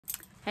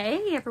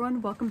Hey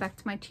everyone, welcome back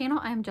to my channel.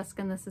 I am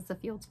Jessica and this is the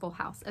Fields Full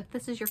House. If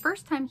this is your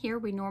first time here,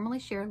 we normally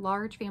share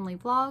large family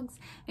vlogs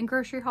and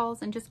grocery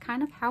hauls and just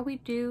kind of how we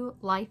do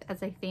life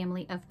as a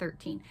family of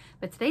 13.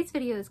 But today's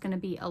video is going to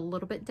be a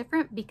little bit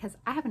different because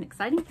I have an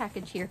exciting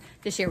package here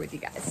to share with you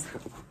guys.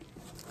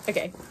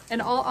 Okay, in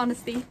all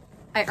honesty,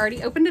 I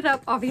already opened it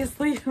up,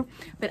 obviously,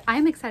 but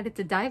I'm excited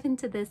to dive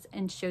into this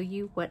and show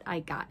you what I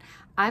got.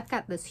 I've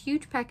got this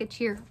huge package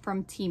here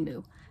from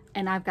Temu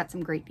and I've got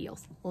some great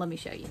deals. Let me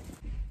show you.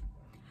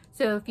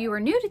 So if you are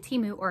new to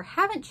Temu or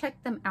haven't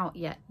checked them out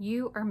yet,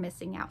 you are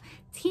missing out.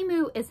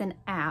 Temu is an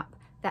app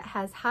that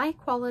has high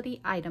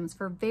quality items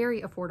for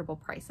very affordable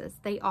prices.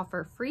 They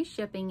offer free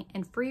shipping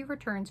and free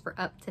returns for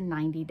up to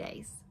 90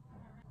 days.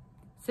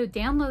 So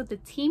download the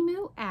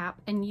Temu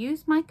app and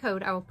use my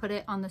code. I will put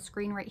it on the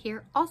screen right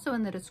here, also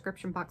in the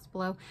description box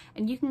below,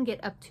 and you can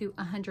get up to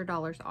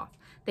 $100 off.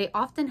 They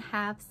often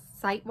have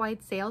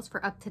site-wide sales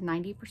for up to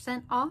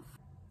 90% off,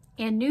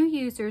 and new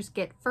users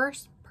get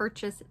first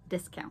purchase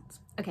discounts.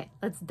 Okay,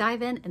 let's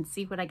dive in and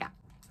see what I got.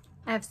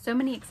 I have so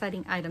many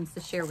exciting items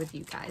to share with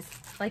you guys.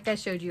 Like I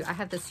showed you, I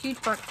have this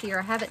huge box here.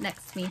 I have it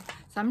next to me.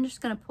 So I'm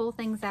just going to pull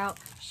things out,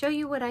 show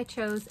you what I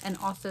chose, and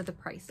also the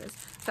prices.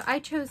 So I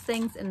chose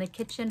things in the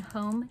kitchen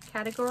home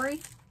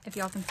category. If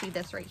y'all can see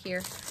this right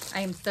here, I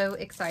am so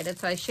excited.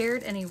 So I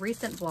shared in a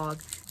recent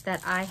vlog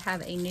that I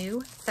have a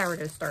new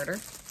sourdough starter.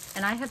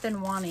 And I have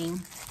been wanting,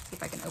 see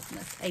if I can open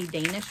this, a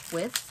Danish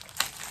whisk.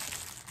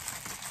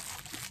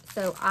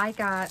 So I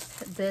got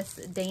this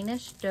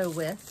Danish dough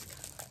whisk.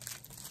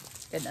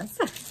 Goodness.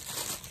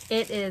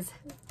 It is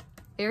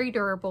very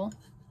durable,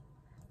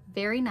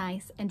 very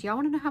nice. And do y'all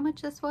want to know how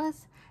much this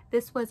was?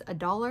 This was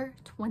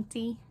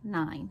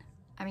 $1.29.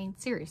 I mean,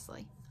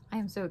 seriously, I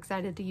am so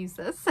excited to use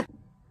this.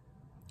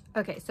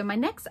 Okay, so my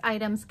next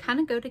items kind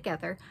of go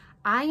together.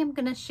 I am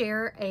going to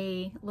share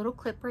a little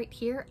clip right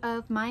here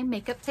of my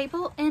makeup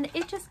table, and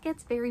it just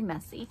gets very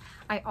messy.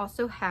 I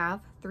also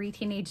have 3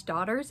 teenage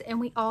daughters, and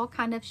we all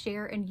kind of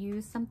share and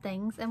use some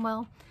things, and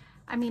well,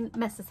 I mean,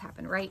 messes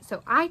happen, right?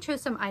 So I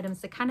chose some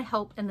items to kind of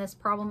help in this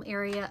problem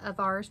area of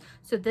ours.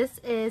 So this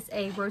is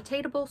a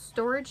rotatable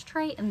storage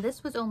tray, and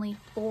this was only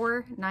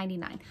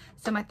 $4.99.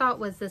 So my thought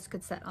was this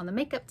could sit on the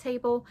makeup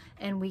table,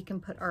 and we can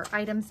put our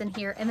items in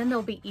here, and then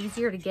they'll be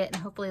easier to get,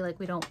 and hopefully like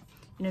we don't,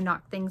 you know,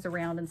 knock things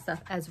around and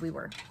stuff as we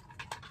were.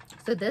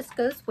 So this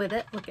goes with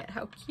it. Look at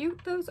how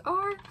cute those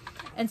are.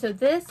 And so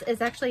this is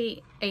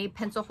actually a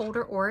pencil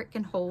holder, or it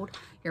can hold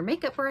your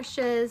makeup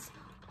brushes,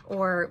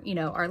 or, you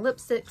know, our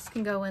lipsticks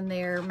can go in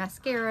there,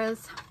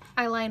 mascaras,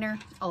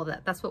 eyeliner, all of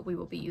that. That's what we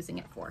will be using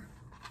it for.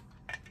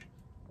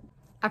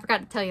 I forgot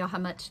to tell y'all how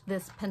much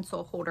this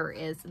pencil holder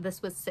is.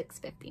 This was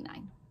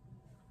 $6.59.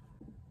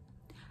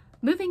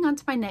 Moving on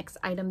to my next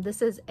item,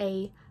 this is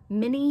a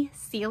mini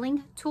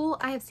sealing tool.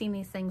 I have seen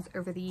these things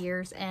over the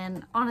years,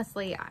 and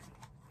honestly, I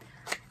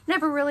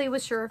never really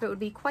was sure if it would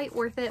be quite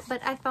worth it,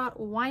 but I thought,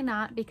 why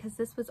not? Because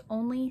this was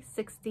only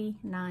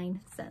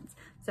 69 cents.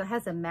 So it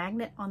has a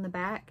magnet on the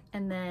back,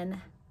 and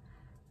then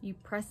you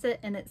press it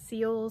and it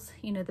seals,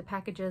 you know, the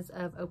packages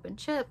of open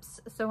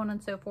chips, so on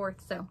and so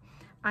forth. So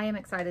I am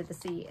excited to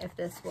see if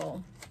this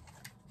will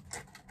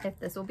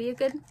be a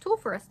good tool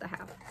for us to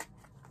have.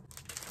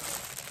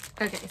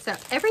 Okay, so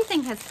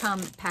everything has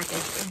come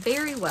packaged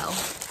very well.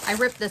 I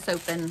ripped this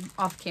open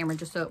off camera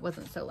just so it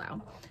wasn't so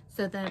loud.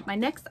 So then my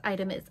next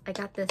item is I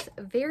got this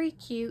very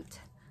cute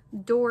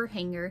door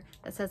hanger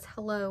that says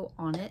hello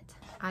on it.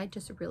 I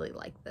just really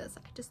like this.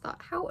 I just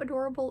thought, how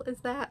adorable is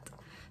that?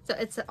 So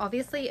it's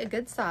obviously a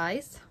good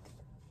size.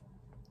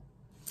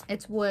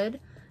 It's wood.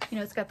 You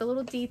know, it's got the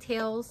little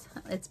details.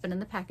 It's been in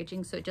the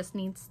packaging, so it just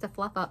needs to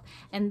fluff up.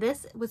 And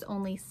this was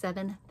only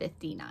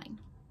 $7.59.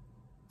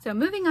 So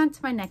moving on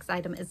to my next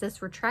item is this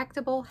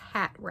retractable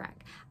hat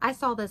rack. I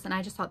saw this and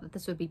I just thought that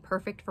this would be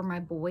perfect for my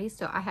boys.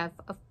 So I have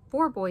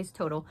 4 boys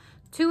total.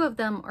 2 of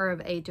them are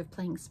of age of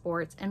playing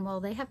sports, and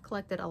well, they have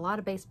collected a lot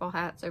of baseball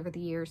hats over the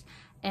years,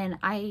 and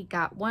I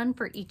got one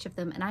for each of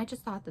them, and I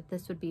just thought that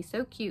this would be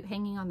so cute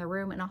hanging on the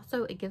room, and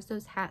also it gives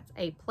those hats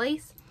a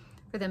place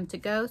for them to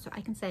go, so I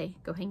can say,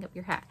 go hang up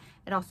your hat.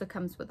 It also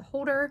comes with a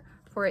holder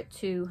for it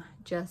to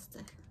just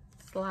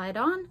slide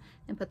on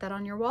and put that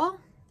on your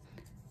wall.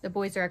 The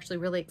boys are actually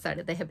really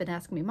excited. They have been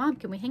asking me, Mom,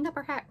 can we hang up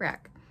our hat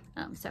rack?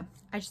 So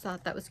I just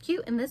thought that was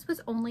cute, and this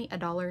was only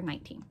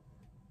 $1.19.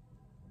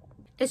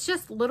 It's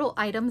just little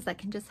items that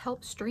can just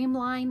help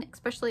streamline,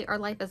 especially our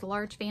life as a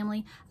large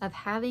family, of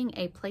having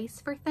a place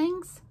for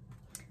things.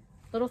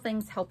 Little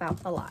things help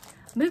out a lot.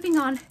 Moving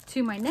on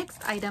to my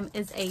next item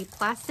is a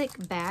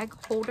plastic bag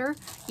holder.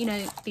 You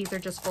know, these are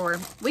just for,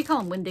 we call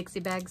them Winn-Dixie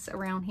bags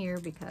around here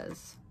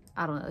because,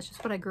 I don't know, it's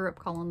just what I grew up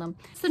calling them.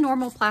 It's the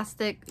normal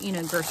plastic, you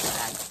know, grocery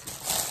bags.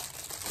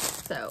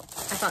 So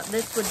I thought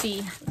this would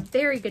be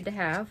very good to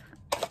have.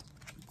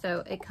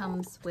 So it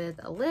comes with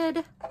a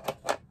lid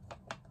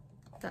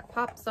that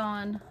pops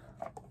on.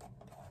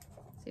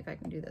 See if I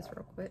can do this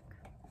real quick.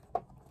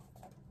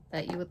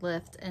 That you would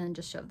lift and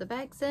just shove the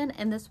bags in,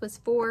 and this was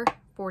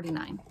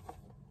 $4.49.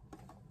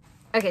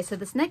 Okay, so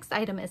this next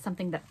item is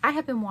something that I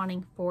have been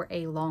wanting for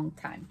a long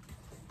time.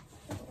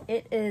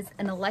 It is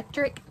an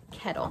electric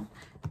kettle.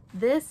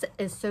 This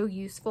is so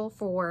useful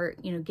for,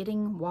 you know,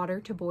 getting water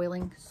to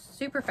boiling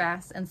super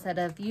fast instead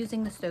of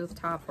using the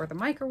stovetop or the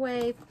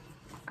microwave.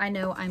 I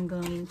know I'm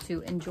going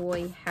to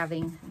enjoy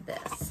having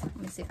this. Let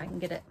me see if I can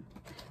get it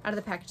out of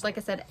the package. Like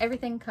I said,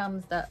 everything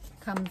comes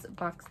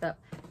boxed up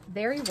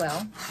very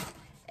well.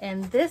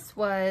 And this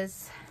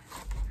was,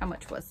 how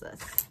much was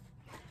this?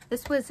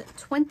 This was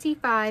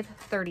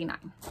 $25.39.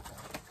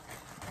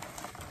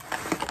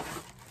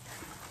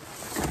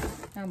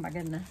 Oh my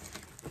goodness.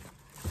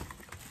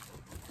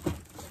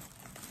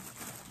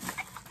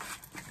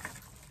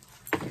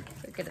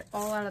 So get it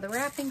all out of the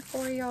wrapping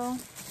for y'all.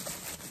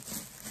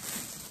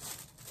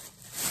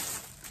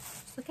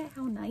 Look at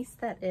how nice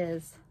that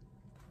is.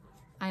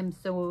 I'm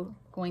so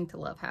going to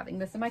love having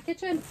this in my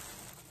kitchen.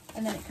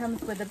 And then it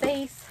comes with a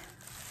base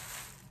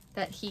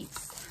that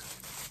heats.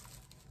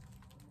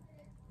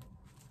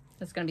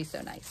 It's gonna be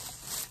so nice.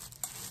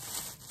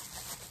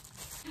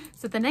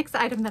 So the next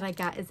item that I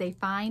got is a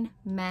fine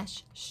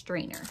mesh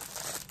strainer.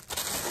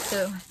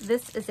 So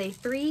this is a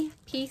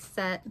 3-piece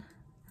set.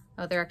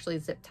 Oh, they're actually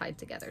zip tied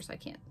together, so I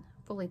can't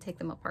fully take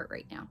them apart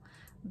right now.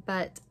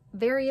 But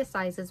various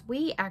sizes.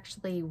 We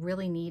actually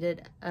really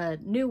needed a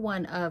new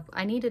one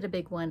I needed a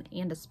big one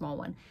and a small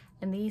one.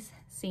 And these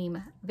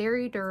seem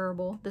very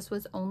durable. This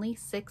was only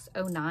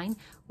 $6.09.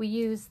 We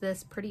use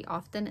this pretty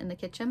often in the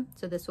kitchen,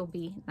 so this will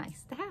be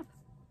nice to have.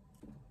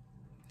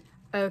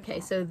 Okay,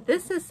 so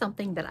this is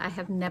something that I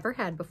have never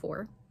had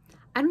before.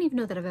 I don't even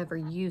know that I've ever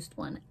used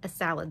one, a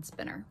salad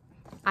spinner.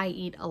 I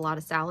eat a lot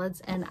of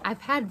salads, and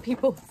I've had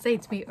people say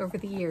to me over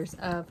the years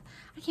of,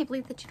 I can't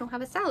believe that you don't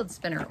have a salad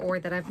spinner, or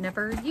that I've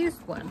never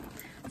used one.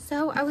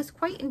 So I was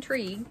quite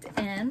intrigued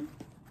and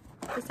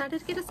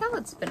decided to get a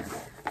salad spinner.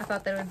 I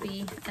thought that would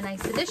be a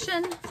nice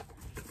addition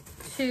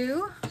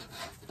to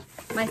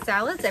my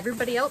salads.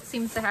 Everybody else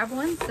seems to have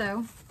one,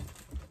 so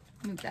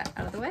move that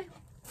out of the way.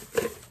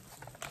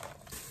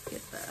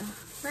 Get the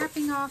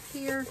wrapping off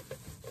here.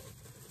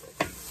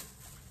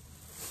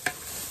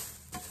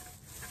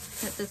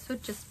 That this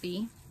would just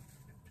be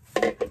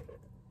a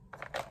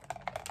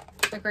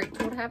great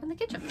tool to have in the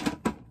kitchen.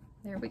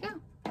 There we go.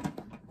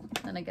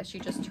 And I guess you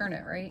just turn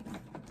it, right?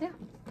 Yeah.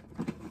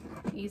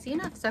 Easy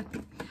enough. So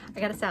I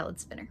got a salad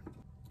spinner.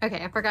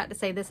 Okay, I forgot to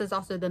say this is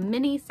also the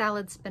mini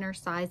salad spinner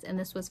size, and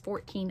this was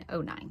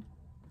 $14.09.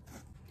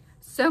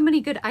 So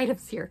many good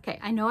items here. Okay,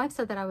 I know I've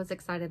said that I was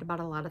excited about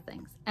a lot of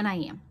things, and I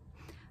am.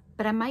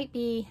 But I might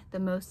be the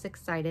most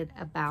excited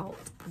about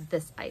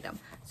this item.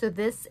 So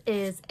this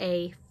is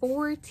a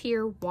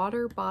 4-tier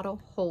water bottle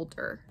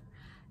holder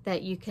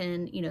that you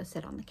can, you know,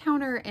 set on the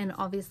counter. And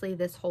obviously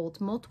this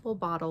holds multiple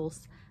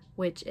bottles,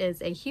 which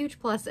is a huge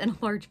plus in a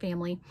large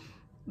family,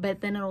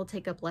 but then it'll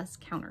take up less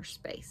counter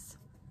space.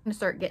 I'm gonna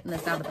start getting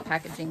this out of the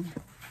packaging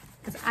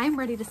because I'm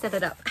ready to set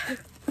it up.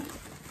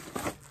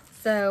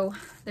 So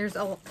there's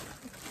a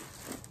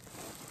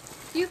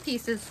few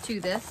pieces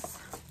to this,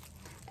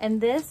 and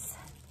this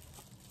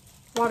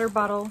water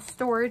bottle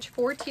storage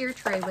 4-tier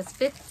tray was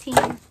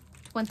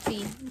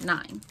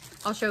 $15.29.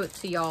 I'll show it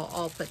to y'all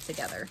all put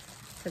together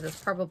because it's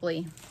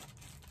probably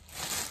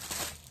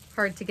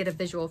hard to get a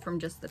visual from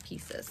just the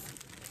pieces.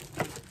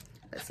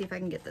 Let's see if I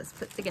can get this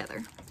put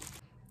together.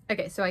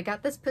 Okay, so I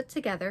got this put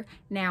together.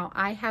 Now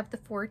I have the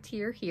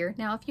 4-tier here.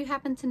 Now, if you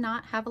happen to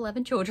not have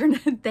 11 children,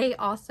 they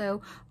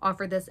also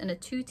offer this in a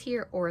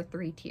 2-tier or a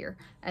 3-tier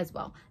as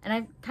well. And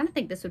I kind of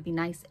think this would be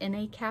nice in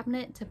a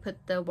cabinet to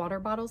put the water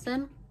bottles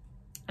in.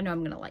 I know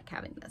I'm gonna like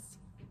having this.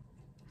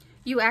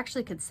 You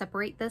actually could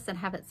separate this and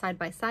have it side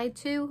by side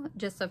too,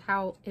 just of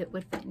how it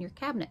would fit in your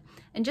cabinet.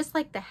 And just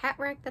like the hat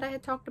rack that I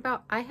had talked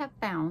about, I have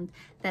found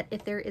that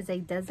if there is a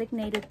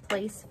designated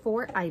place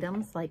for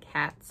items like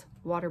hats,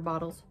 water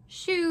bottles,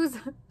 shoes,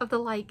 of the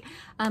like,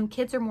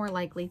 kids are more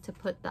likely to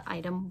put the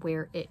item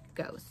where it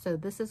goes. So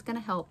this is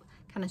gonna help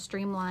kind of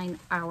streamline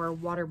our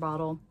water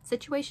bottle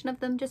situation of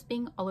them just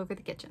being all over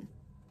the kitchen.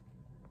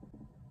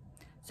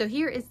 So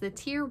here is the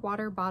tier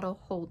water bottle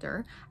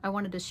holder. I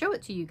wanted to show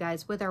it to you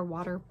guys with our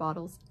water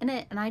bottles in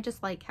it, and I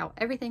just like how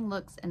everything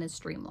looks and is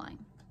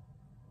streamlined.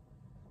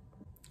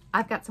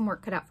 I've got some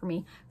work cut out for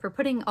me for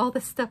putting all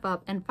this stuff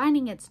up and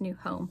finding its new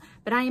home,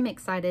 but I am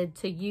excited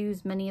to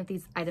use many of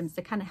these items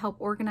to kind of help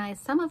organize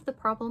some of the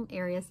problem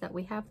areas that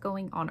we have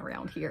going on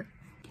around here.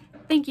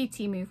 Thank you,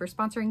 Temu, for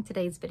sponsoring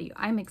today's video.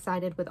 I'm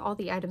excited with all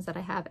the items that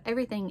I have.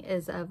 Everything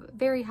is of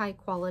very high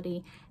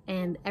quality,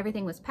 and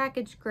everything was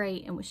packaged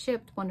great and was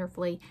shipped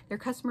wonderfully. Their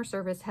customer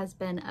service has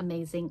been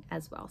amazing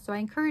as well. So I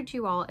encourage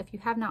you all, if you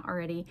have not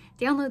already,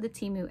 download the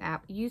Temu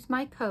app, use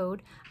my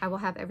code. I will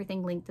have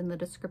everything linked in the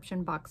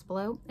description box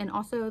below, and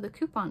also the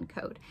coupon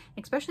code.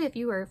 Especially if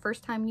you are a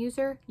first-time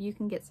user, you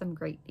can get some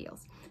great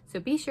deals.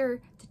 So be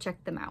sure to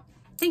check them out.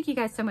 Thank you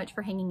guys so much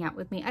for hanging out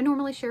with me. I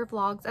normally share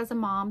vlogs as a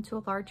mom to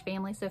a large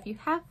family, so if you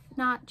have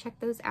not checked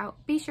those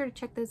out, be sure to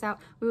check those out.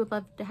 We would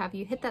love to have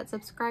you hit that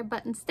subscribe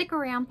button, stick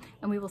around,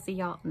 and we will see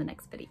y'all in the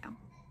next video.